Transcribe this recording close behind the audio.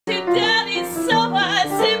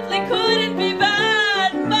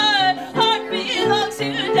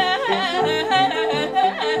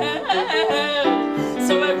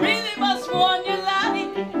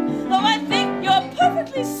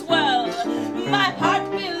my heart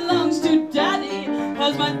belongs to Daddy,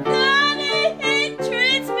 'cause my daddy, he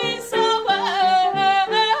treats me so well.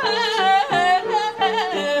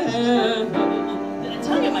 Did I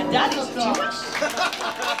tell you my daddy's Jewish?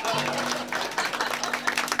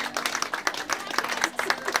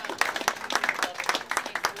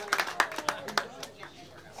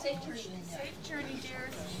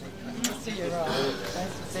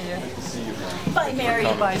 Bye, Mary.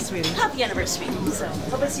 Bye, sweetie. Happy anniversary. So,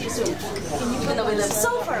 hope I see you soon. Even though we live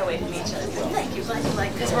so far away from each other. Thank you,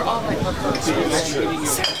 like, because we're all like,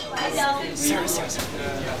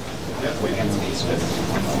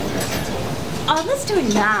 let's do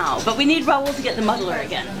it now, but we need Raoul to get the muddler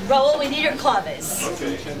again. Raoul, we need your claves.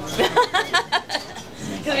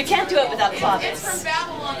 Because we can't do it without claves. It's from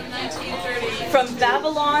Babylon of 1930. From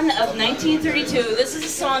Babylon of 1932. This is a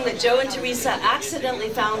song that Joe and Teresa accidentally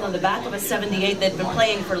found on the back of a 78 they'd been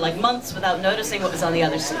playing for like months without noticing what was on the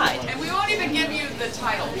other side. And we won't even give you the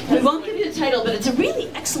title. We won't give you the title, but it's a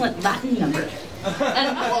really excellent Latin number.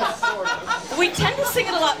 And we tend to sing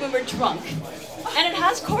it a lot when we're drunk. And it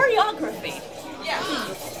has choreography. Yeah.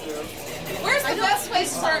 Where's the best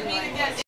place for me to get